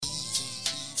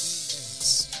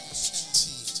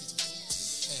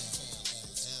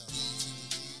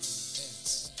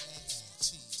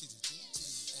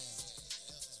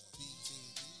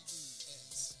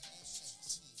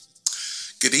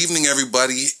Good evening,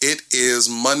 everybody. It is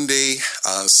Monday,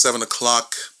 7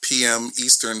 o'clock p.m.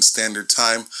 Eastern Standard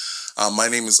Time. My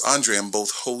name is Andre. I'm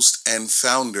both host and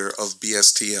founder of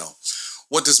BSTL.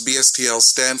 What does BSTL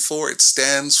stand for? It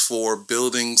stands for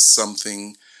Building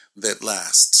Something That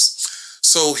Lasts.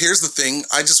 So here's the thing.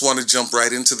 I just want to jump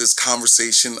right into this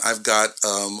conversation. I've got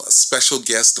a special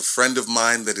guest, a friend of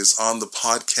mine that is on the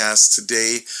podcast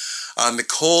today.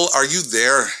 Nicole, are you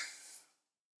there?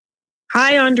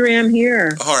 Hi, Andre. I'm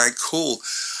here. All right, cool.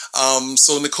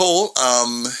 So Nicole,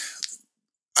 I'm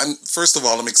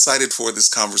excited for this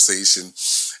conversation,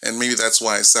 and maybe that's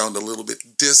why I sound a little bit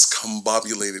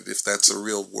discombobulated, if that's a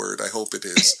real word. I hope it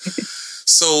is.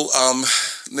 So,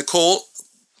 Nicole,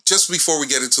 just before we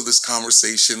get into this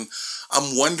conversation,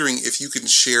 I'm wondering if you can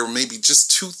share maybe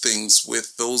just two things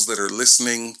with those that are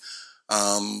listening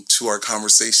to our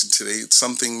conversation today. It's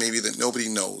something maybe that nobody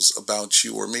knows about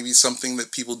you, or maybe something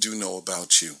that people do know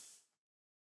about you.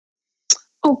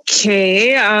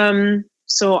 Okay.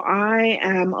 So I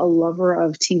am a lover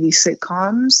of TV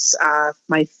sitcoms.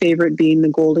 My favorite being The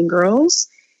Golden Girls.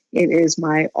 It is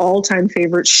my all-time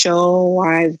favorite show.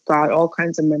 I've got all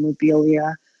kinds of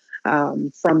memorabilia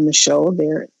from the show.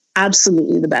 They're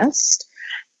absolutely the best.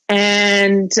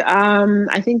 And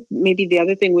I think maybe the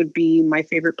other thing would be my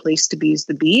favorite place to be is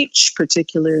the beach,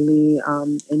 particularly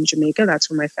in Jamaica. That's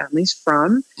where my family's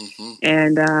from. Mm-hmm.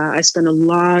 And I spend a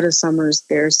lot of summers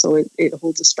there, so it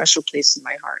holds a special place in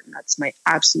my heart. And that's my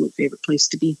absolute favorite place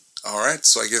to be. All right.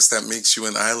 So I guess that makes you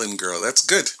an island girl. That's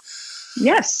good.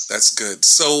 Yes. That's good.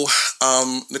 So,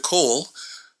 Nicole,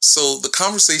 so the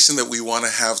conversation that we want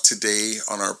to have today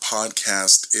on our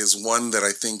podcast is one that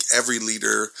I think every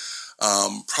leader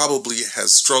probably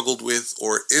has struggled with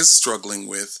or is struggling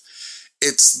with.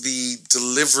 It's the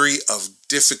delivery of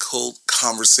difficult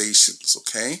conversations,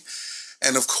 okay?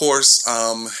 And of course,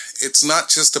 it's not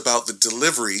just about the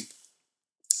delivery.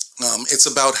 It's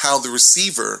about how the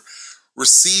receiver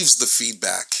receives the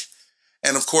feedback.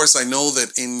 And of course, I know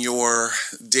that in your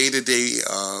day-to-day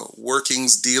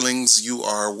workings, dealings, you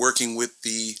are working with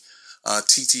the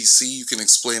TTC. You can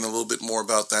explain a little bit more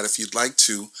about that if you'd like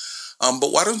to.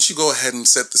 But why don't you go ahead and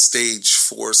set the stage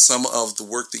for some of the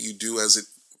work that you do as it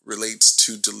relates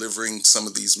to delivering some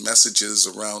of these messages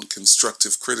around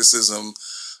constructive criticism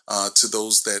to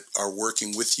those that are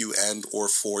working with you and or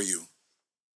for you?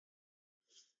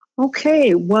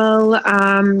 Okay, well,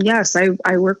 yes,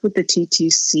 I work with the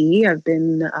TTC. I've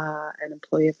been an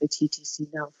employee of the TTC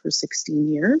now for 16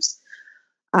 years.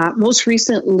 Most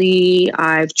recently,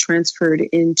 I've transferred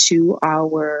into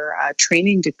our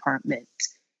training department.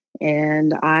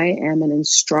 And I am an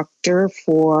instructor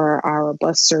for our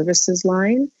bus services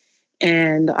line.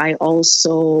 And I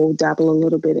also dabble a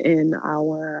little bit in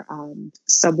our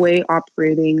subway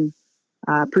operating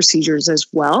procedures as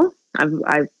well.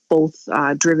 I've both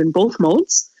driven both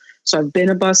modes. So I've been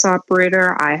a bus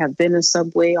operator. I have been a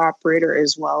subway operator,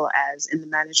 as well as in the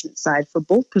management side for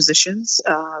both positions,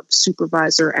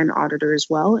 supervisor and auditor as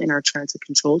well in our transit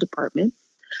control department.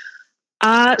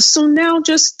 So now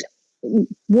just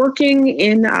working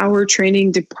in our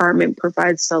training department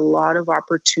provides a lot of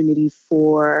opportunity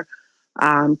for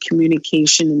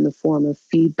communication in the form of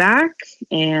feedback.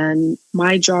 And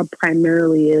my job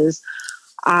primarily is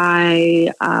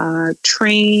I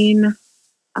train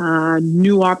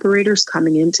new operators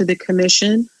coming into the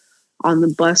commission. On the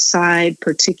bus side,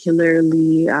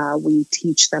 particularly, we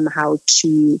teach them how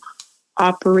to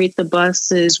operate the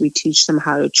buses. We teach them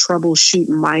how to troubleshoot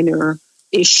minor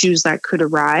issues that could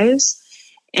arise.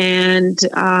 And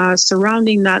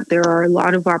surrounding that, there are a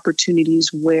lot of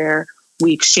opportunities where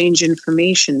we exchange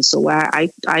information. So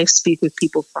I speak with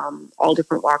people from all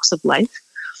different walks of life.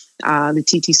 The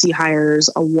TTC hires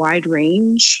a wide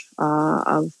range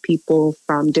of people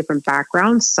from different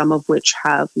backgrounds, some of which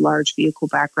have large vehicle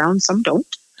backgrounds, some don't.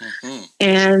 Mm-hmm.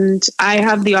 And I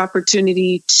have the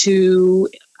opportunity to,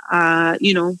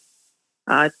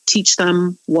 teach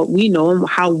them what we know and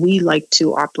how we like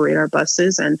to operate our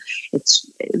buses. And it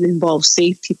involves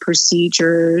safety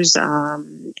procedures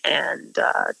and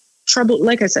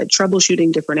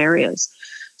troubleshooting different areas.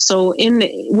 So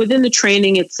within the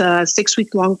training, it's a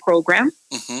 6-week long program.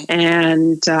 Mm-hmm.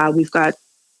 And we've got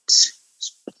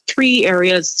 3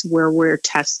 areas where we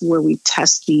test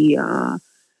the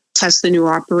new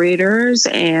operators.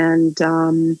 And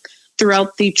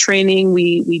throughout the training,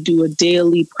 we do a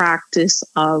daily practice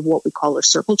of what we call a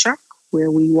circle check, where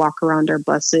we walk around our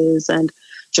buses and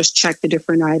just check the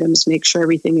different items, make sure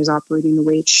everything is operating the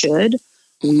way it should.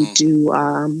 Mm-hmm. We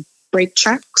do brake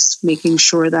checks, making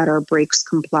sure that our brakes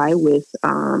comply with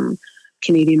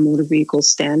Canadian motor vehicle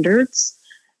standards.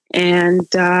 And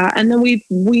then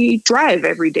we drive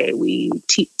every day. We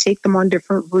take them on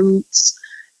different routes,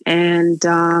 and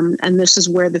this is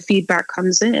where the feedback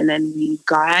comes in. And we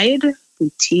guide,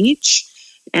 we teach,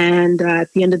 and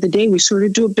at the end of the day, we sort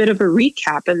of do a bit of a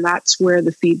recap, and that's where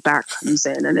the feedback comes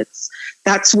in, and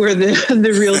that's where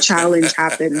the real challenge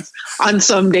happens on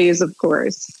some days, of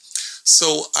course.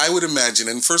 So I would imagine,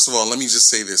 and first of all, let me just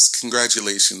say this: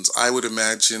 congratulations. I would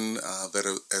imagine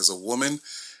that as a woman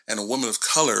and a woman of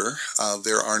color,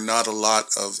 there are not a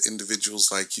lot of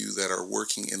individuals like you that are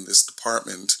working in this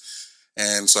department.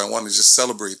 And so I want to just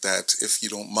celebrate that, if you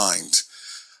don't mind.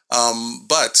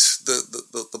 But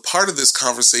the part of this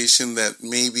conversation that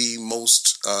may be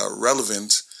most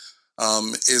relevant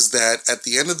is that at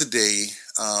the end of the day,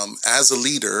 as a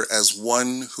leader, as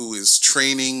one who is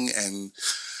training and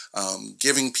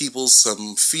giving people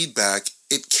some feedback,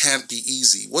 it can't be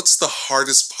easy. What's the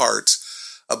hardest part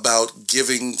about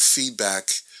giving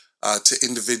feedback to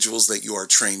individuals that you are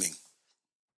training?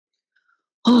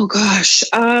 Oh gosh,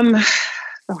 the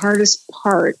hardest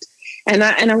part, and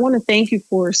I want to thank you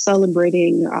for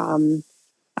celebrating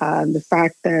the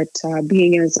fact that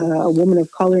being as a woman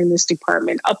of color in this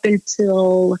department, up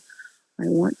until, I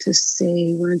want to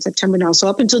say, we're in September now, so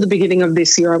up until the beginning of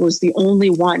this year, I was the only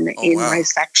one in my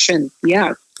section.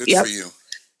 Yeah, good for you.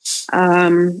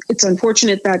 It's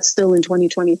unfortunate that still in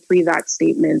 2023 that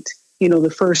statement,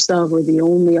 the first of or the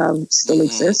only of still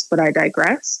exists, but I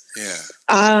digress. Yeah.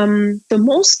 The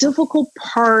most difficult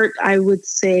part, I would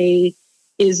say,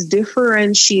 is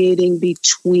differentiating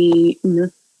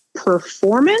between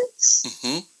performance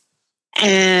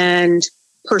and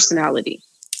personality.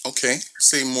 Okay,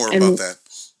 say more about that.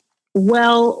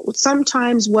 Well,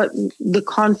 sometimes what the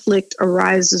conflict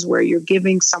arises where you're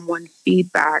giving someone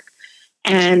feedback,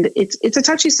 and it's a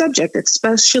touchy subject,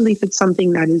 especially if it's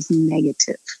something that is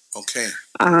negative. Okay.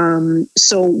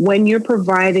 So when you're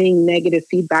providing negative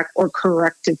feedback or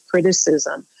corrective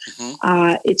criticism,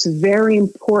 it's very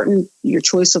important. Your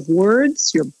choice of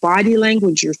words, your body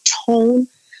language, your tone,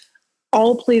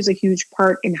 all plays a huge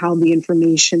part in how the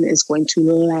information is going to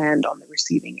land on the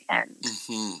receiving end.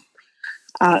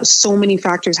 So many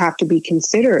factors have to be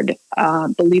considered.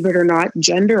 Believe it or not,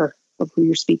 gender of who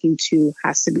you're speaking to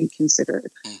has to be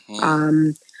considered.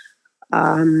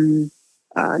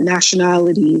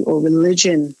 Nationality or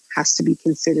religion has to be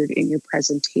considered in your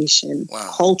presentation.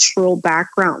 Wow. Cultural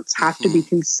backgrounds have to be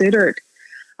considered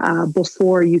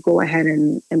before you go ahead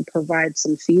and provide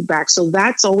some feedback. So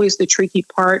that's always the tricky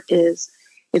part, is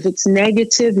if it's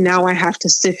negative, now I have to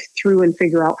sift through and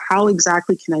figure out how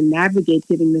exactly can I navigate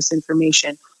giving this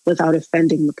information without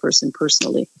offending the person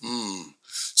personally.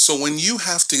 So when you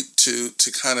have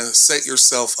to kind of set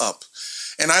yourself up,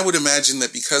 and I would imagine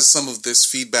that because some of this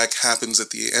feedback happens at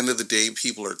the end of the day,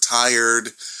 people are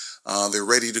tired, they're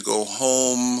ready to go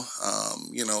home,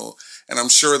 and I'm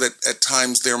sure that at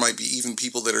times there might be even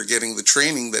people that are getting the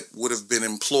training that would have been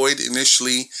employed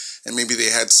initially, and maybe they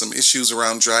had some issues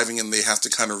around driving and they have to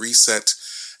kind of reset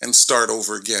and start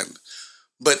over again.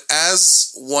 But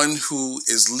as one who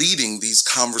is leading these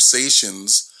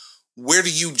conversations, where do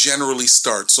you generally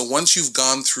start? So once you've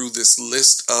gone through this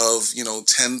list of,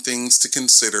 10 things to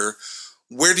consider,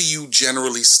 where do you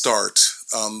generally start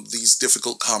these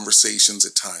difficult conversations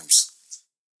at times?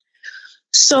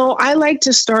 So I like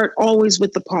to start always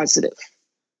with the positive.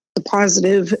 The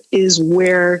positive is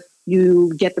where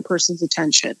you get the person's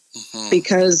attention,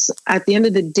 because at the end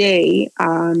of the day,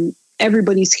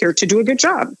 everybody's here to do a good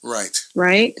job.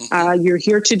 Right? You're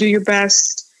here to do your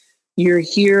best. You're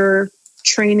here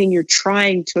training, you're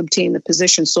trying to obtain the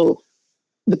position. So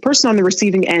the person on the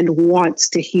receiving end wants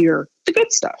to hear the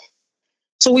good stuff.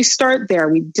 So we start there.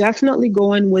 We definitely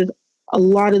go in with a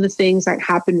lot of the things that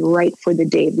happen right for the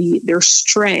day, their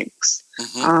strengths.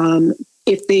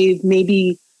 If they've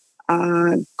maybe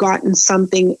gotten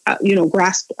something,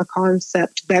 grasped a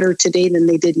concept better today than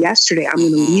they did yesterday, I'm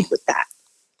going to lead with that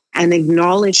and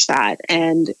acknowledge that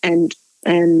and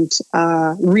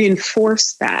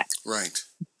reinforce that. Right.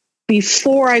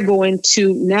 Before I go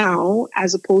into now,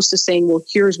 as opposed to saying, well,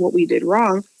 here's what we did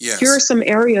wrong. Yes. Here are some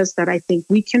areas that I think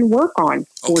we can work on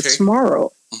for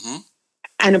tomorrow,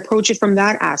 and approach it from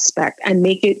that aspect and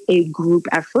make it a group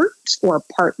effort or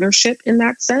a partnership in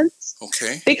that sense.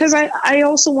 Okay. Because I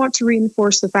also want to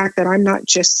reinforce the fact that I'm not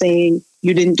just saying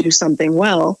you didn't do something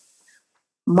well.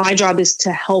 My job is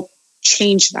to help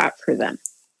change that for them.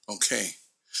 Okay.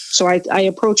 So I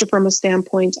approach it from a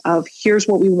standpoint of, here's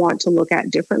what we want to look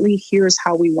at differently. Here's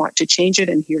how we want to change it.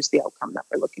 And here's the outcome that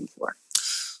we're looking for.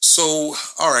 So,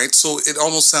 all right. So it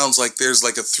almost sounds like there's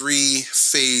like a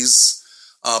 3-phase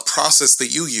process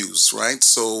that you use, right?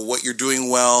 So what you're doing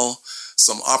well,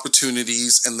 some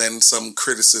opportunities, and then some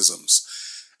criticisms.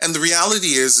 And the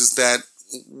reality is that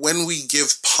when we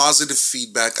give positive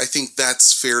feedback, I think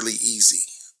that's fairly easy.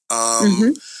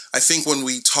 I think when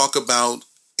we talk about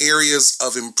areas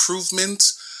of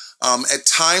improvement, at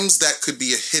times that could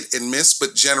be a hit and miss,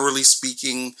 but generally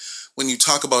speaking, when you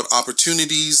talk about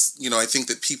opportunities, I think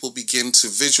that people begin to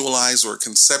visualize or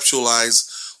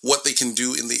conceptualize what they can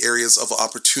do in the areas of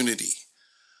opportunity.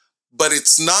 But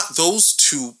it's not those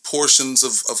two portions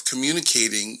of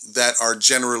communicating that are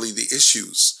generally the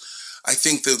issues. I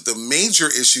think that the major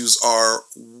issues are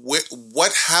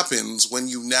what happens when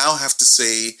you now have to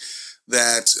say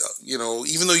that,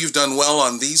 even though you've done well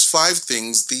on these 5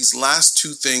 things, these last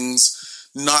 2 things,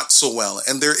 not so well.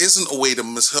 And there isn't a way to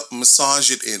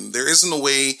massage it in. There isn't a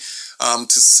way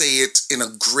to say it in a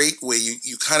great way.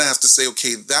 You kind of have to say,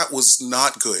 okay, that was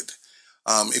not good.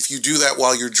 If you do that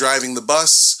while you're driving the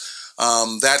bus,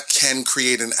 that can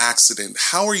create an accident.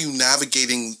 How are you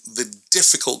navigating the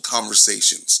difficult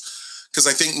conversations? Because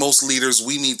I think most leaders,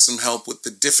 we need some help with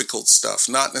the difficult stuff,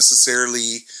 not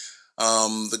necessarily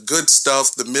the good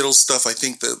stuff, the middle stuff. I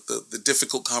think the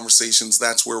difficult conversations,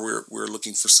 that's where we're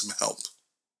looking for some help.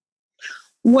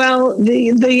 Well,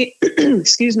 the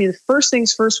excuse me, the first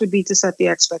things first would be to set the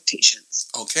expectations.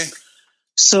 Okay.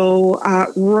 So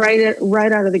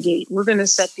right out of the gate, we're going to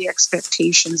set the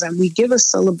expectations, and we give a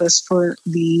syllabus for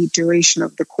the duration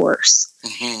of the course.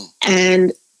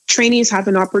 And trainees have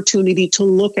an opportunity to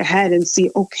look ahead and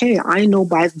see, okay, I know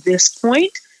by this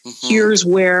point, here's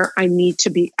where I need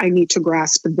to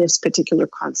grasp this particular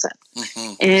concept.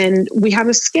 And we have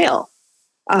a scale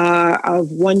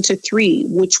of 1 to 3,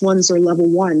 which ones are level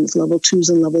 1s, level 2s,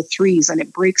 and level 3s. And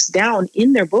it breaks down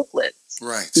in their booklets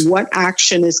what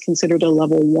action is considered a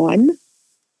level 1,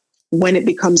 when it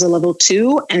becomes a level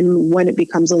 2, and when it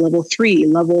becomes a level 3.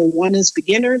 Level 1 is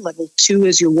beginner. Level 2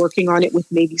 is you're working on it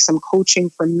with maybe some coaching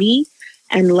from me.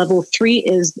 And level 3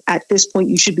 is, at this point,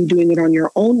 you should be doing it on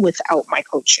your own without my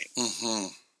coaching.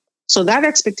 So that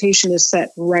expectation is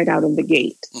set right out of the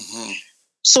gate.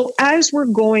 So as we're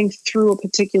going through a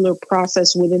particular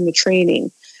process within the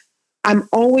training, I'm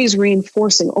always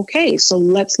reinforcing, okay, so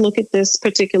let's look at this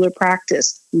particular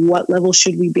practice. What level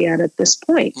should we be at this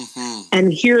point?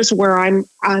 And here's where I'm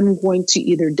going to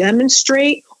either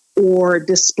demonstrate or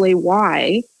display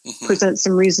why, present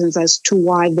some reasons as to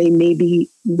why they may be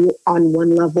on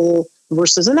one level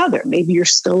versus another. Maybe you're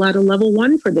still at a level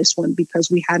 1 for this one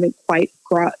because we haven't quite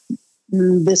got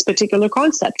this particular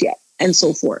concept yet, and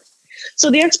so forth. So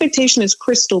the expectation is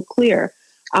crystal clear.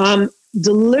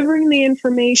 Delivering the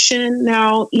information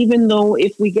now, even though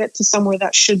if we get to somewhere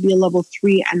that should be a level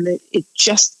 3 and it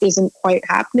just isn't quite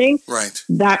happening,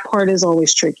 that part is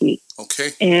always tricky.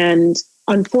 Okay. And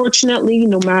unfortunately,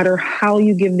 no matter how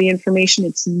you give the information,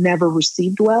 it's never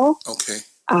received well. Okay.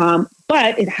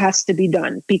 But it has to be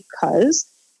done because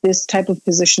this type of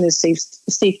position is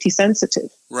safety sensitive.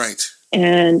 Right.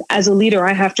 And as a leader,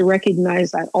 I have to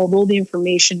recognize that although the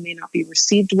information may not be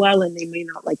received well and they may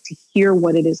not like to hear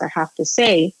what it is I have to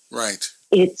say,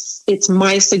 it's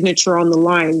my signature on the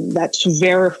line that's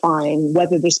verifying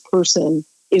whether this person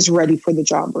is ready for the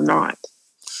job or not.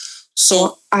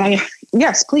 So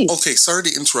yes, please. Okay, sorry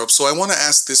to interrupt. So I want to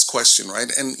ask this question, right?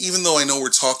 And even though I know we're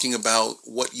talking about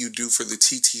what you do for the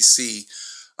TTC,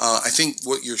 I think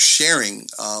what you're sharing,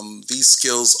 these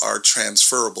skills are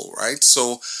transferable, right?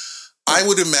 So I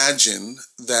would imagine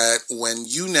that when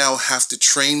you now have to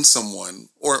train someone,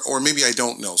 or maybe I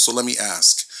don't know, so let me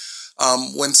ask.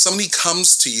 When somebody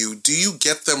comes to you, do you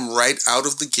get them right out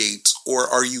of the gate, or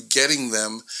are you getting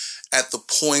them at the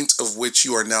point of which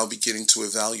you are now beginning to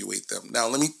evaluate them? Now,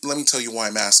 let me tell you why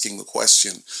I'm asking the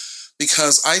question.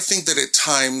 Because I think that at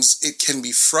times it can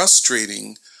be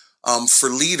frustrating for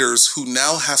leaders who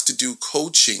now have to do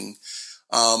coaching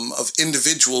of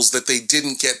individuals that they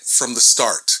didn't get from the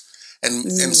start.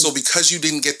 And so because you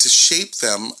didn't get to shape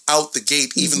them out the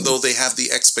gate, even though they have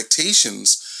the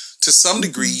expectations, to some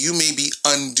degree, you may be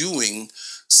undoing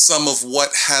some of what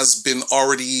has been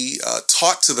already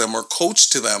taught to them or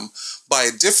coached to them by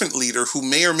a different leader who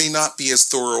may or may not be as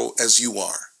thorough as you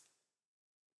are.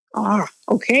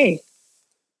 Okay.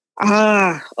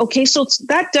 So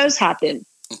that does happen.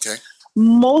 Okay.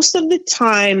 Most of the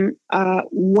time,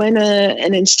 when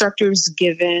an instructor is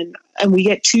given, and we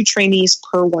get 2 trainees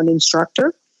per 1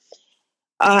 instructor,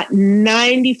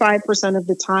 95% of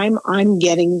the time, I'm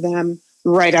getting them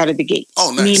right out of the gate.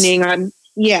 Oh, nice. Meaning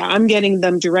I'm getting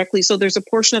them directly. So there's a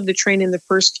portion of the training the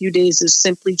first few days is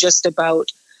simply just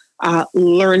about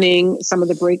learning some of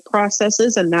the break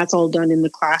processes, and that's all done in the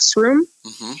classroom.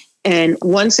 And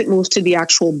once it moves to the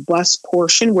actual bus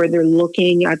portion where they're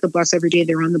looking at the bus every day,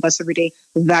 they're on the bus every day,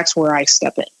 that's where I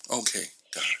step in. Okay.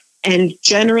 Got it. And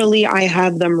generally, I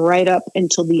have them right up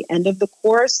until the end of the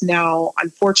course. Now,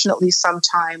 unfortunately,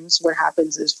 sometimes what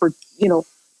happens is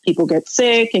people get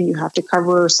sick and you have to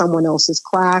cover someone else's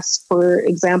class, for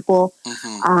example.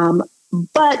 Mm-hmm.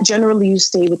 But generally, you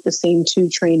stay with the same two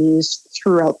trainees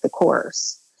throughout the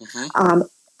course. Mm-hmm.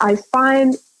 I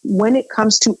find when it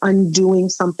comes to undoing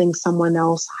something someone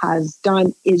else has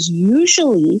done is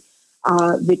usually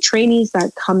the trainees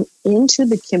that come into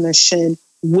the commission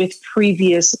with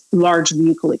previous large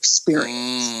vehicle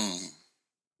experience.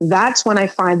 That's when I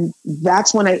find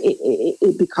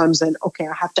it becomes okay,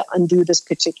 I have to undo this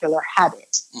particular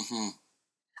habit. Mm-hmm.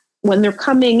 When they're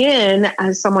coming in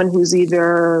as someone who's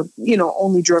either,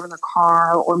 only driven a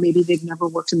car, or maybe they've never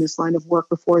worked in this line of work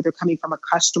before, they're coming from a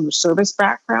customer service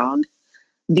background,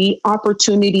 the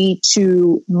opportunity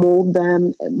to mold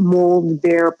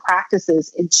their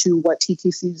practices into what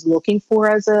TTC is looking for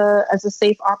as a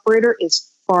safe operator is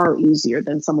far easier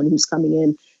than someone who's coming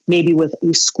in maybe with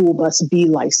a school bus B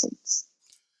license.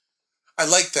 I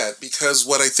like that, because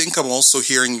what I think I'm also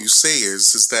hearing you say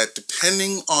is that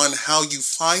depending on how you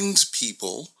find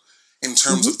people in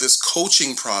terms of this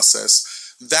coaching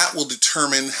process, that will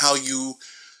determine how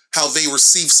they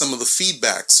receive some of the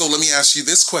feedback. So let me ask you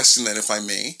this question then, if I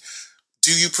may.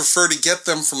 Do you prefer to get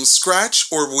them from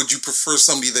scratch, or would you prefer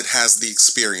somebody that has the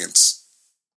experience?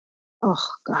 Oh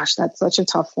gosh, that's such a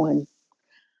tough one.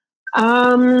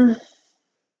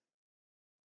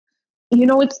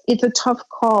 It's a tough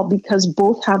call because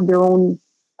both have their own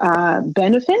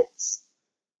benefits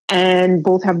and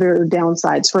both have their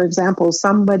downsides. For example,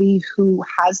 somebody who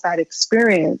has that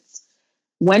experience,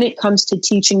 when it comes to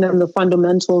teaching them the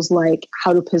fundamentals, like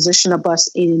how to position a bus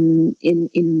in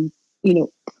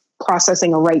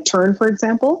processing a right turn, for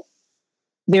example,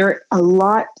 they're a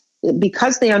lot,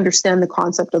 because they understand the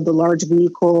concept of the large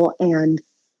vehicle and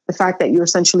the fact that you're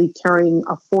essentially carrying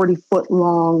a 40-foot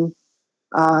long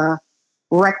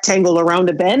rectangle around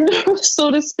a bend,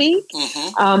 so to speak.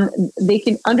 They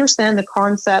can understand the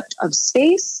concept of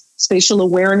space, spatial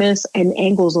awareness, and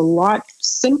angles a lot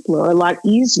simpler, a lot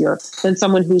easier than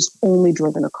someone who's only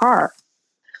driven a car.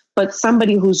 But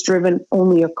somebody who's driven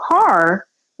only a car,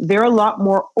 they're a lot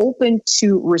more open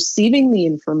to receiving the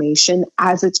information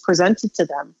as it's presented to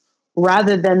them,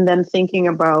 rather than them thinking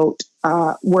about,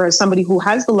 whereas somebody who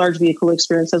has the large vehicle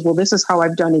experience says, well, this is how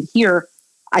I've done it here.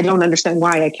 I don't understand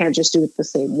why I can't just do it the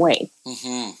same way.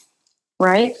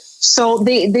 Right? So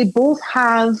they both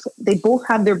have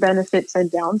their benefits and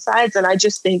downsides. And I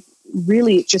just think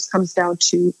really it just comes down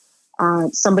to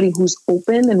somebody who's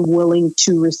open and willing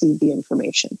to receive the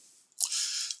information.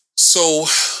 So,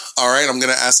 all right, I'm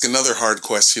going to ask another hard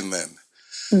question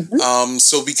then.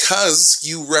 So because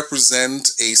you represent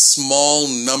a small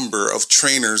number of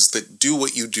trainers that do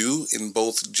what you do in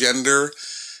both gender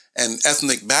and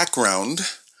ethnic background,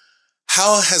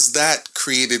 how has that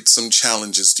created some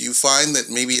challenges? Do you find that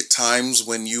maybe at times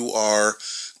when you are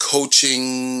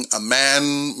coaching a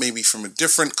man, maybe from a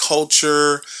different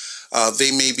culture,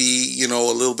 they may be, a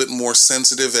little bit more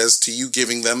sensitive as to you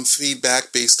giving them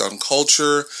feedback based on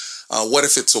culture? What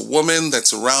if it's a woman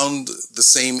that's around the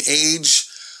same age?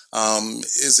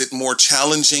 Is it more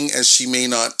challenging as she may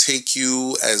not take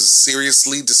you as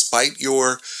seriously despite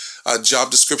your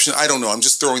job description? I don't know. I'm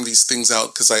just throwing these things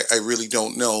out because I really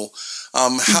don't know.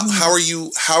 How are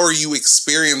you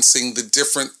experiencing the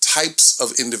different types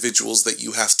of individuals that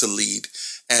you have to lead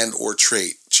and or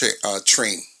train?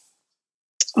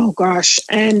 Oh gosh,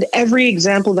 and every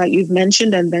example that you've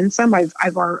mentioned and then some, I've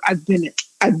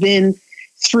been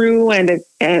through and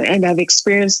I've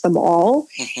experienced them all.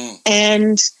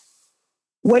 And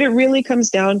what it really comes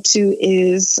down to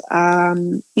is,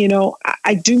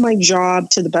 I do my job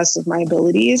to the best of my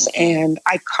abilities, and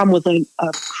I come with a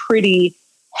pretty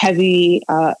heavy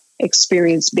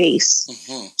experience base.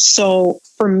 So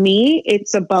for me,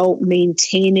 it's about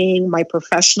maintaining my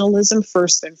professionalism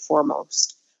first and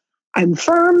foremost. I'm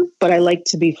firm, but I like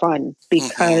to be fun,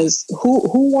 because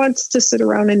who wants to sit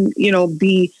around and,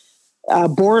 be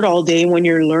bored all day when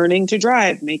you're learning to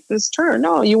drive, make this turn?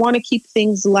 No, you want to keep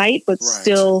things light, but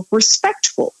still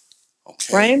respectful.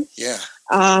 Okay. Right? Yeah.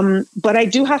 But I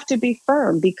do have to be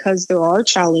firm, because there are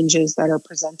challenges that are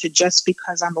presented just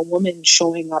because I'm a woman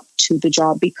showing up to the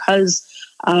job, because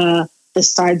the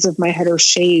sides of my head are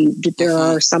shaved. There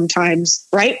are sometimes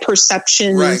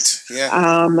perceptions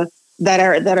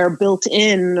that are built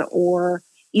in, or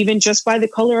even just by the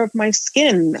color of my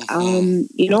skin.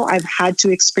 I've had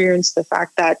to experience the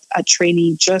fact that a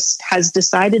trainee just has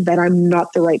decided that I'm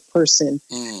not the right person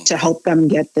to help them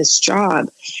get this job.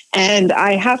 And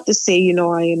I have to say,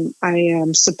 I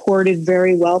am supported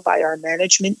very well by our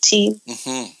management team,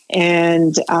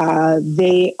 and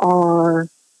they are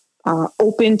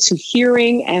open to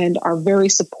hearing and are very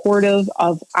supportive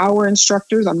of our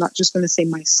instructors. I'm not just going to say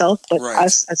myself, but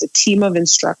us as a team of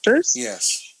instructors.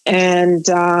 Yes. And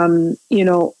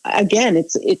again,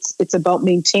 it's about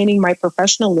maintaining my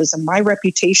professionalism. My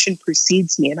reputation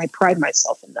precedes me, and I pride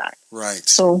myself in that. Right.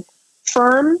 So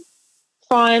firm,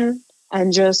 fun,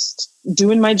 and just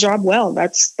doing my job well.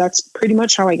 That's pretty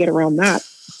much how I get around that.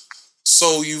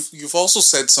 So you've also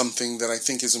said something that I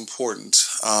think is important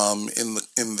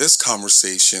in this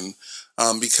conversation,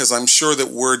 because I'm sure that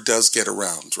word does get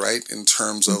around, right? In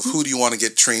terms of who do you want to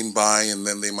get trained by, and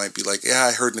then they might be like, yeah,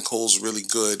 I heard Nicole's really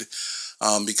good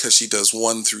because she does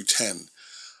 1 through 10.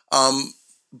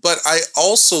 But I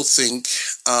also think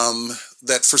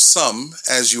that for some,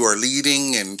 as you are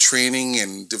leading and training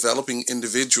and developing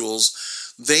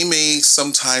individuals, they may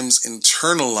sometimes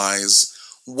internalize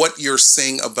what you're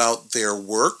saying about their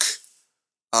work,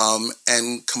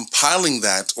 and compiling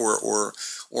that or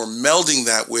melding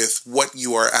that with what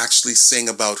you are actually saying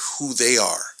about who they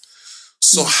are.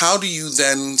 So how do you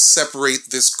then separate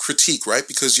this critique, right?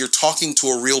 Because you're talking to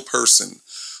a real person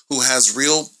who has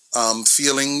real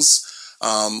feelings,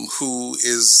 who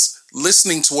is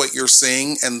listening to what you're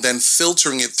saying and then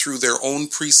filtering it through their own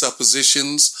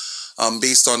presuppositions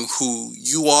based on who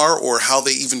you are or how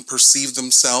they even perceive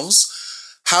themselves.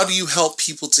 How do you help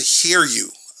people to hear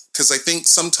you? Because I think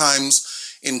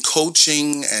sometimes in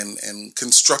coaching and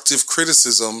constructive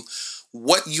criticism,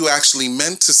 what you actually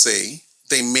meant to say,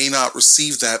 they may not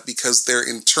receive that because they're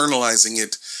internalizing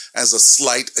it as a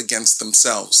slight against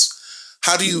themselves.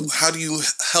 How do you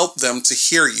help them to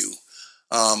hear you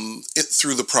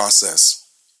through the process?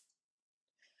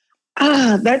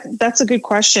 That's a good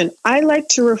question. I like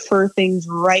to refer things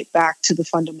right back to the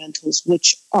fundamentals,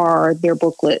 which are their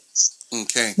booklets.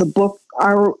 Okay.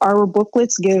 Our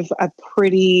booklets give a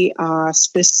pretty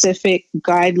specific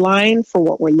guideline for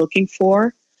what we're looking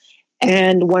for.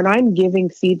 And when I'm giving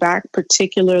feedback,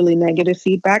 particularly negative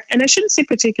feedback, and I shouldn't say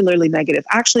particularly negative,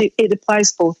 actually, it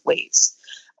applies both ways.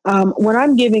 When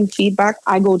I'm giving feedback,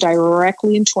 I go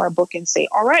directly into our book and say,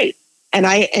 all right. And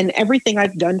everything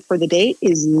I've done for the day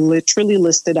is literally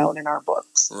listed out in our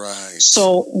books. Right.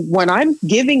 So when I'm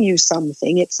giving you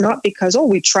something, it's not because,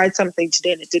 we tried something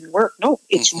today and it didn't work. No,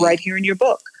 it's right here in your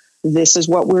book. This is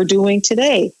what we're doing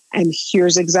today. And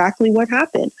here's exactly what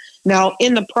happened. Now,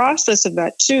 in the process of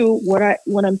that too,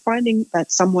 when I'm finding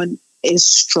that someone is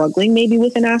struggling maybe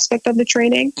with an aspect of the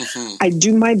training, I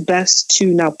do my best to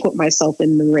now put myself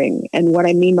in the ring. And what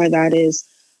I mean by that is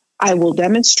I will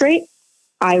demonstrate.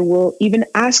 I will even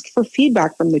ask for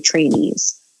feedback from the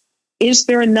trainees. Is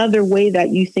there another way that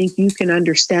you think you can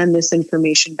understand this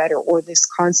information better or this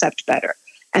concept better?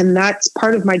 And that's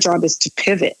part of my job, is to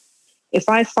pivot. If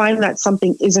I find that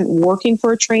something isn't working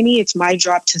for a trainee, it's my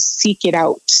job to seek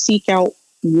out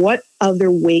what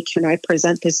other way can I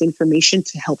present this information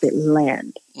to help it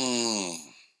land.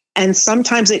 And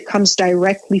sometimes it comes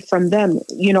directly from them.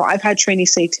 I've had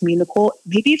trainees say to me, Nicole,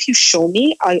 maybe if you show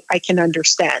me, I can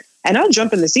understand. And I'll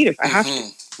jump in the seat if I have to.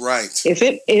 Right. If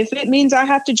it means I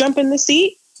have to jump in the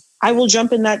seat, I will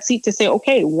jump in that seat to say,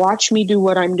 okay, watch me do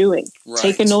what I'm doing. Right.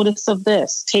 Take a notice of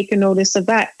this, take a notice of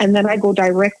that. And then I go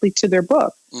directly to their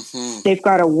book. They've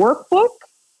got a workbook,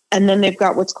 and then they've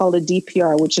got what's called a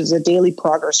DPR, which is a daily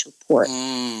progress report.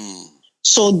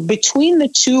 So between the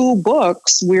two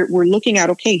books, we're looking at,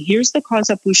 okay, here's the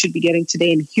concept we should be getting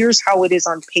today, and here's how it is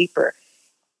on paper.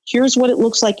 Here's what it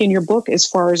looks like in your book as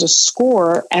far as a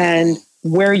score and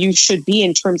where you should be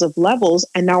in terms of levels.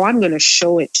 And now I'm going to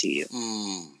show it to you.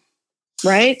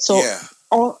 Right? So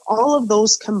all of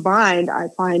those combined, I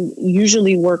find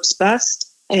usually works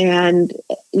best. And,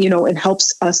 it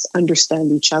helps us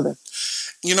understand each other.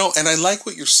 And I like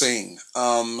what you're saying,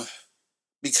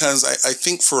 because I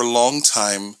think for a long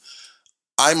time,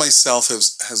 I myself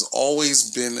has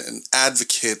always been an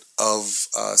advocate of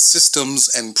systems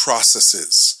and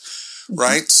processes,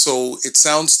 right? So it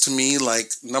sounds to me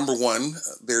like, number one,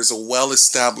 there's a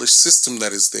well-established system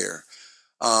that is there.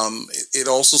 It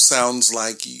also sounds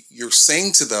like you're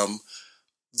saying to them,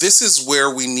 this is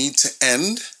where we need to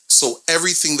end. So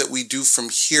everything that we do from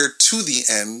here to the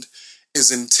end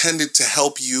is intended to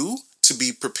help you to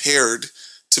be prepared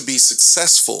to be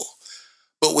successful.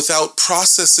 But without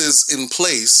processes in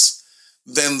place,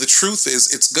 then the truth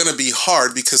is it's going to be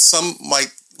hard, because some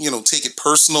might, take it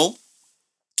personal,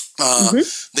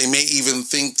 Mm-hmm. They may even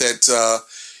think that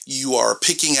you are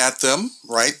picking at them,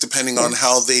 right? Depending on Yes.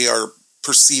 how they are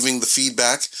perceiving the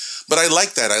feedback. But I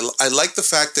like that. I like the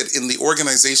fact that in the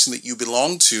organization that you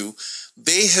belong to,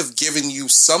 they have given you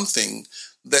something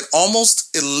that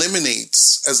almost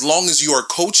eliminates, as long as you are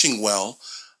coaching well,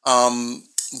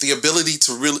 the ability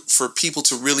to really, for people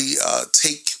to really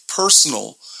take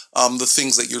personal the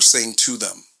things that you're saying to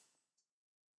them.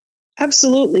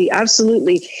 Absolutely,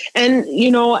 absolutely. And,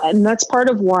 and that's part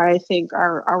of why I think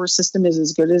our system is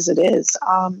as good as it is.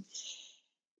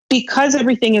 Because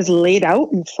everything is laid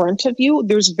out in front of you,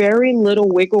 there's very little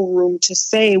wiggle room to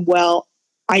say, well,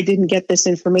 I didn't get this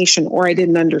information or I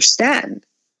didn't understand.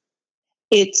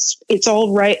 It's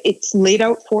all right. It's laid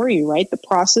out for you, right? The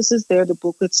process is there. The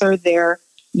booklets are there.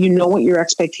 You know what your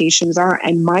expectations are.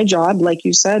 And my job, like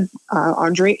you said,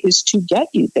 Andre, is to get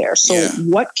you there. So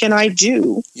what can I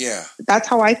do? Yeah. That's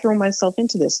how I throw myself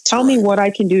into this. Tell me what I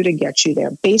can do to get you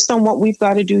there. Based on what we've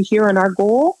got to do here in our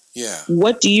goal,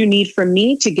 what do you need from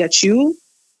me to get you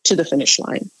to the finish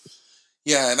line?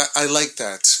 Yeah, and I like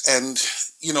that. And,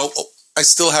 I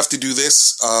still have to do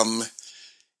this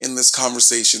in this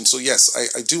conversation. So, yes,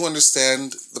 I do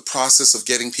understand the process of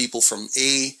getting people from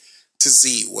A to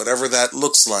Z, whatever that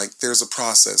looks like. There's a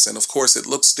process. And, of course, it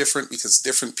looks different because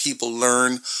different people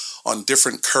learn on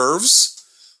different curves.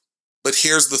 But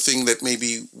here's the thing that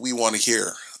maybe we want to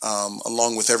hear,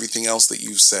 along with everything else that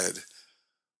you've said.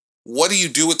 What do you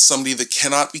do with somebody that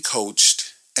cannot be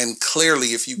coached? And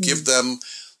clearly, if you give them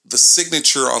the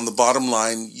signature on the bottom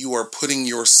line, you are putting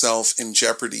yourself in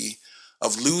jeopardy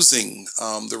of losing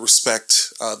the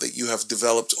respect that you have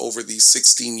developed over these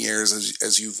 16 years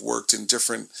as you've worked in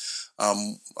different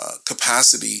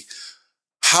capacity.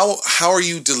 How are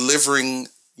you delivering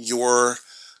your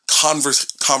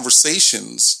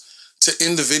conversations to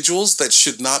individuals that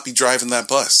should not be driving that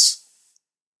bus?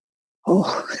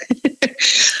 Oh,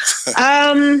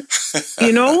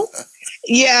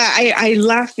 yeah, I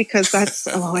laugh because I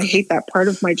hate that part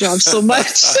of my job so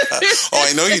much. Oh,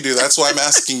 I know you do. That's why I'm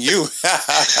asking you.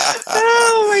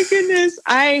 Oh my goodness.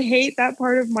 I hate that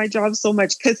part of my job so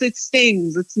much because it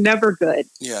stings. It's never good.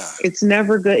 Yeah. It's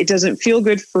never good. It doesn't feel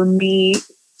good for me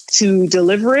to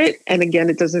deliver it. And again,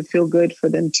 it doesn't feel good for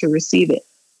them to receive it.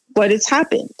 But it's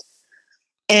happened.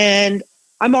 And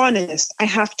I'm honest. I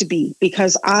have to be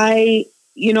because I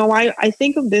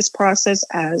think of this process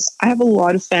as I have a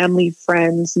lot of family,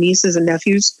 friends, nieces and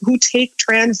nephews who take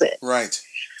transit. Right.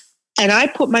 And I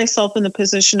put myself in the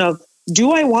position of,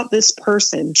 do I want this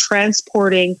person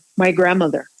transporting my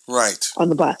grandmother on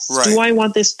the bus? Right. Do I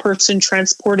want this person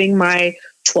transporting my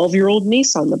 12-year-old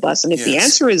niece on the bus? And if the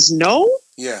answer is no,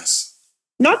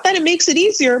 not that it makes it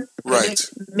easier, but it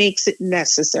makes it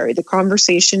necessary. The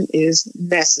conversation is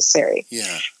necessary.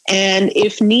 Yeah. And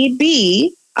if need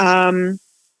be,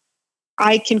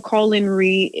 I can call in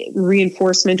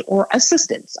reinforcement or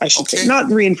assistance, I should say. Not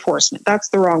reinforcement, that's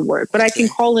the wrong word, but I can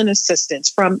call in assistance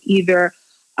from either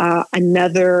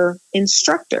another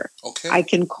instructor. I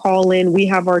can call in, we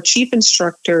have our chief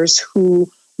instructors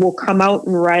who will come out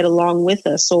and ride along with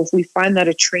us. So if we find that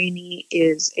a trainee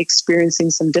is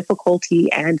experiencing some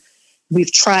difficulty and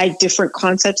we've tried different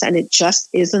concepts and it just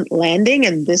isn't landing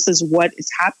and this is what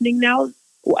is happening now,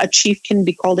 a chief can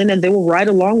be called in and they will ride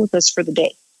along with us for the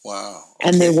day. Wow. Okay.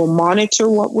 And they will monitor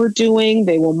what we're doing.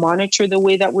 They will monitor the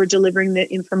way that we're delivering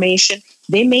the information.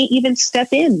 They may even step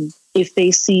in if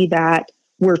they see that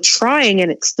we're trying and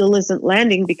it still isn't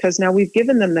landing because now we've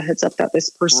given them the heads up that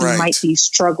this person might be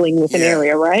struggling with an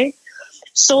area, right?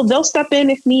 So they'll step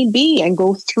in if need be and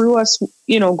go through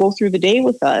the day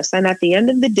with us. And at the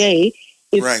end of the day,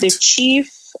 if the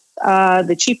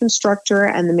chief instructor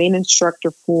and the main instructor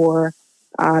for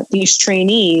these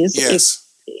trainees,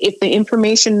 if the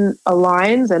information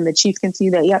aligns and the chief can see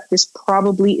that, this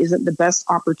probably isn't the best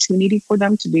opportunity for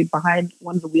them to be behind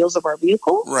one of the wheels of our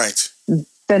vehicle. Right.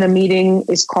 Then a meeting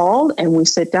is called and we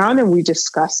sit down and we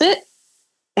discuss it.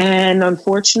 And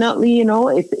unfortunately,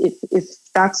 if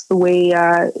that's the way,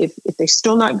 if they're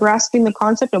still not grasping the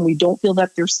concept and we don't feel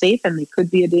that they're safe and they could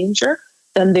be a danger,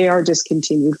 then they are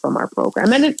discontinued from our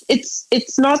program. And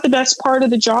it's not the best part of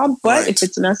the job, but if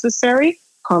it's necessary,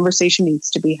 conversation needs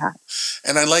to be had.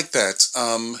 And I like that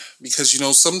because,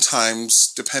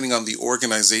 sometimes depending on the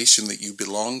organization that you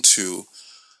belong to,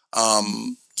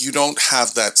 you don't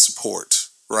have that support,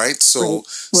 right? So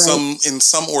in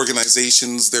some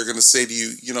organizations, they're going to say to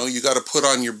you, you got to put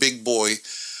on your big boy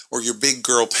or your big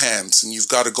girl pants and you've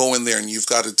got to go in there and you've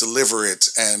got to deliver it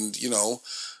and,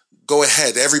 go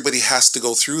ahead. Everybody has to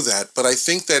go through that. But I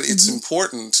think that it's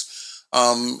important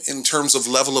in terms of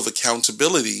level of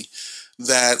accountability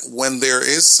that when there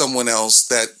is someone else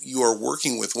that you are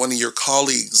working with, one of your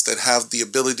colleagues that have the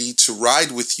ability to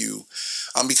ride with you,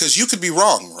 because you could be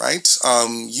wrong, right?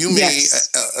 You may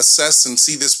assess and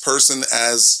see this person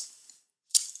as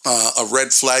a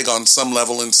red flag on some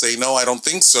level and say, no, I don't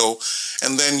think so.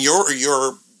 And then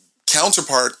your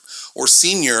counterpart or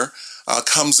senior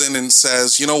comes in and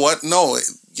says, you know what? No,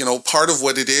 part of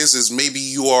what it is maybe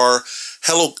you are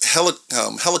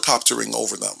helicoptering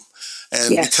over them.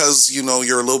 And because,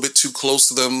 you're a little bit too close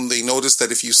to them, they notice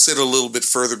that if you sit a little bit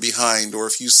further behind or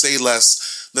if you say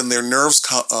less, then their nerves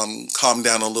calm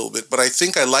down a little bit. But I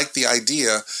think I like the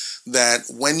idea that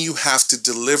when you have to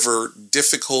deliver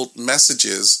difficult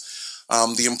messages,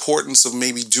 the importance of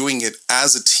maybe doing it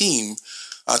as a team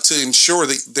to ensure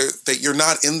that you're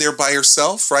not in there by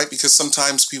yourself, right? Because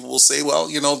sometimes people will say, well,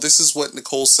 this is what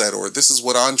Nicole said or this is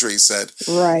what Andre said.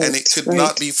 Right. And it could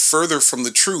not be further from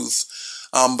the truth.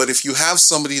 But if you have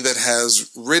somebody that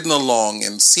has ridden along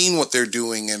and seen what they're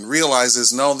doing and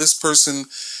realizes, no, this person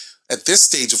at this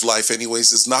stage of life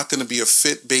anyways is not going to be a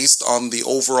fit based on the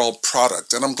overall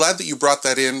product. And I'm glad that you brought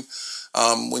that in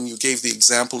when you gave the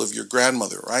example of your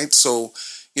grandmother, right? So,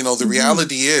 the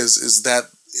reality is that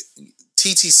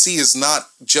TTC is not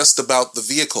just about the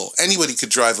vehicle. Anybody could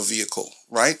drive a vehicle,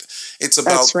 right? It's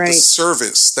about the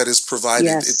service that is provided.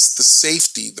 Yes. It's the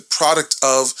safety, the product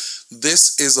of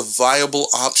this is a viable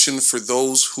option for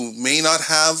those who may not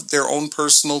have their own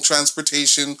personal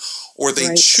transportation or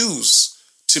they choose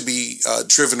to be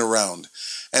driven around.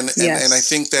 And I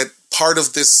think that part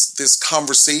of this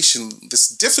conversation, this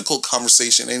difficult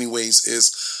conversation anyways,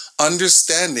 is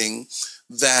understanding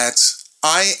that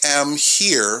I am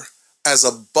here as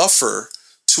a buffer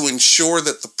to ensure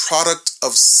that the product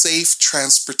of safe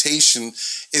transportation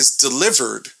is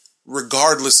delivered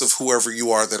regardless of whoever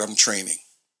you are that I'm training.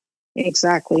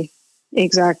 Exactly.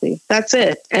 That's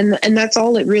it. And that's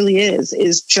all it really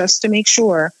is just to make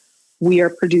sure we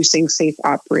are producing safe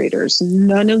operators.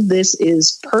 None of this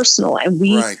is personal. And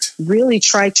we really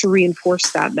try to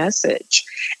reinforce that message.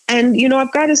 And,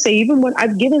 I've got to say, even when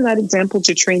I've given that example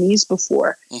to trainees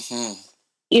before,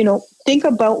 think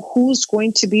about who's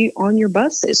going to be on your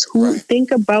buses,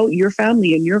 think about your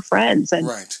family and your friends. And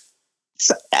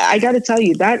so I got to tell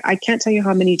you that I can't tell you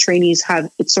how many trainees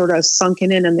have it sort of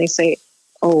sunken in and they say,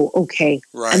 oh, okay.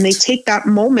 And they take that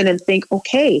moment and think,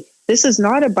 okay, this is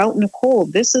not about Nicole.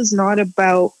 This is not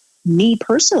about me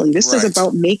personally. This is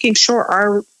about making sure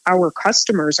our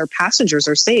customers, our passengers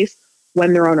are safe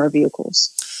when they're on our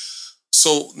vehicles.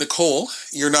 So, Nicole,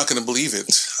 you're not going to believe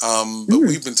it, but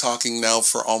we've been talking now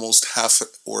for almost half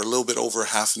or a little bit over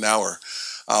half an hour,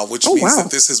 which means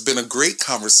that this has been a great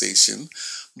conversation.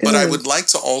 But I would like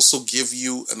to also give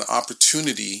you an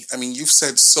opportunity. I mean, you've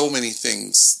said so many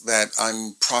things that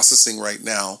I'm processing right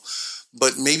now,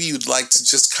 but maybe you'd like to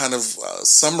just kind of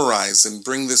summarize and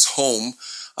bring this home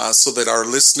so that our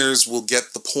listeners will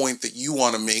get the point that you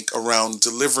want to make around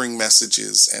delivering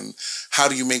messages and how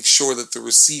do you make sure that the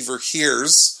receiver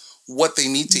hears what they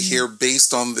need to hear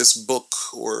based on this book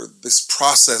or this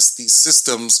process, these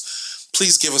systems.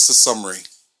 Please give us a summary.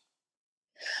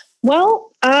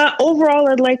 Well, overall,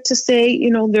 I'd like to say,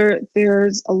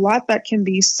 there's a lot that can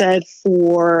be said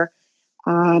for,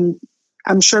 I'm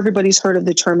sure everybody's heard of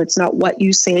the term, it's not what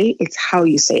you say, it's how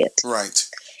you say it. Right.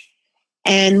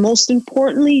 And most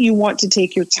importantly, you want to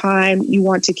take your time, you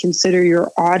want to consider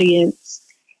your audience,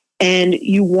 and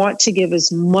you want to give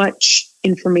as much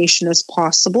information as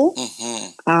possible.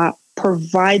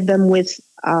 Provide them with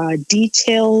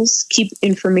details,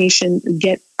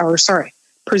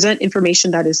 present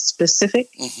information that is specific,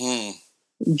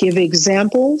 give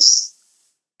examples,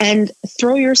 and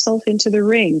throw yourself into the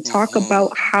ring. Talk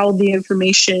about how the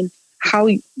information, how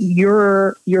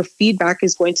your feedback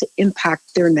is going to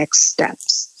impact their next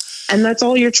steps. And that's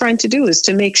all you're trying to do, is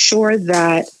to make sure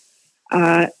that,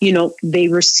 they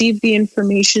receive the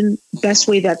information best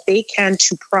way that they can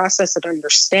to process and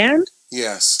understand.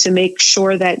 Yes. To make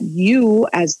sure that you,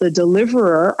 as the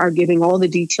deliverer, are giving all the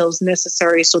details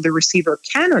necessary so the receiver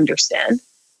can understand.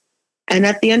 And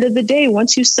at the end of the day,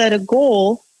 once you set a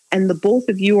goal and the both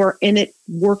of you are in it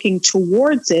working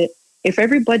towards it, if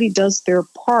everybody does their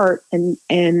part and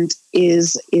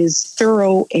is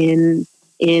thorough in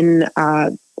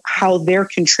how they're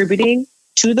contributing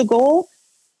to the goal,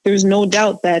 there's no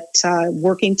doubt that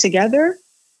working together,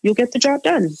 you'll get the job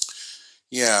done.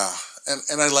 Yeah.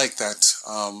 And I like that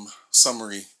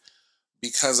summary,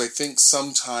 because I think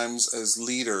sometimes as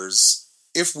leaders,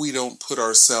 if we don't put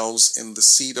ourselves in the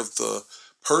seat of the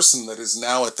person that is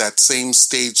now at that same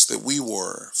stage that we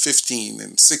were 15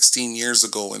 and 16 years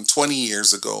ago and 20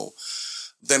 years ago,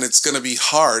 then it's going to be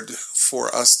hard for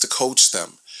us to coach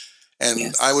them. And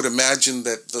Yes. I would imagine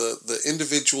that the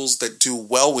individuals that do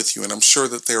well with you, and I'm sure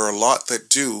that there are a lot that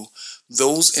do,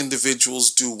 those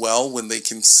individuals do well when they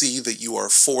can see that you are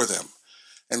for them.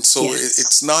 And so Yes.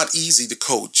 it's not easy to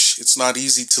coach. It's not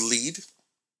easy to lead.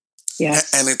 Yes.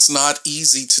 And it's not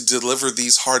easy to deliver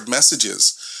these hard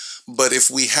messages. But if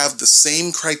we have the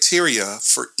same criteria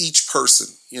for each person,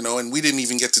 and we didn't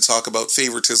even get to talk about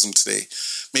favoritism today.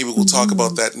 Maybe we'll talk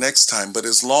about that next time. But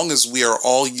as long as we are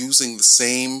all using the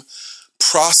same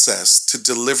process to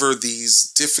deliver these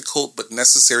difficult but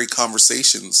necessary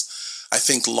conversations, I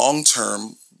think long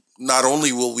term, not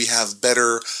only will we have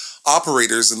better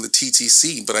operators in the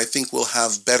TTC, but I think we'll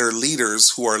have better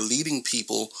leaders who are leading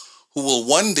people who will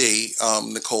one day,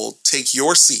 Nicole, take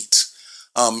your seat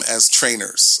as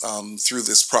trainers through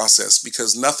this process,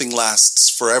 because nothing lasts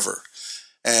forever.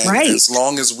 And as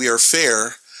long as we are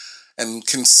fair and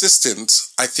consistent,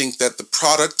 I think that the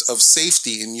product of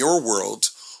safety in your world,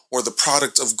 or the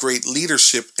product of great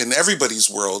leadership in everybody's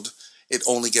world, it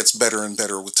only gets better and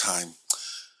better with time.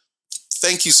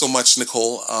 Thank you so much,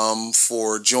 Nicole,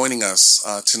 for joining us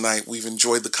tonight. We've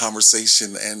enjoyed the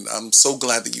conversation, and I'm so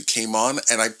glad that you came on.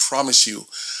 And I promise you,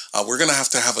 we're going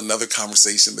to have another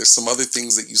conversation. There's some other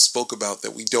things that you spoke about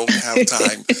that we don't have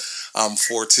time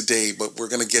for today, but we're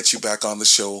going to get you back on the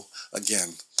show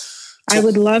again. I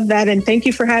would love that, and thank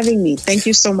you for having me. Thank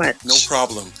you so much. No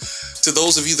problem. To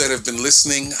those of you that have been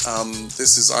listening,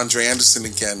 this is Andre Anderson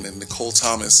again and Nicole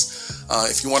Thomas.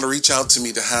 If you want to reach out to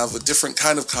me to have a different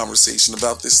kind of conversation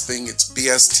about this thing, it's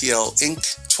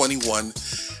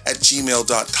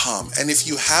bstlinc21@gmail.com. And if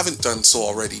you haven't done so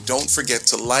already, don't forget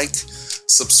to like,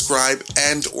 subscribe,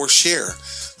 and or share,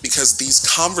 because these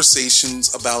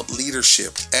conversations about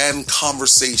leadership and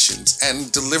conversations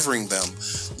and delivering them,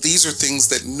 these are things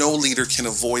that no leader can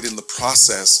avoid in the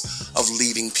process of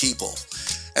leading people.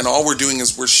 And all we're doing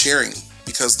is we're sharing,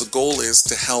 because the goal is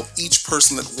to help each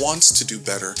person that wants to do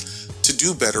better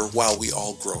while we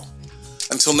all grow.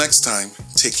 Until next time,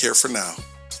 take care for now.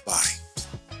 Bye.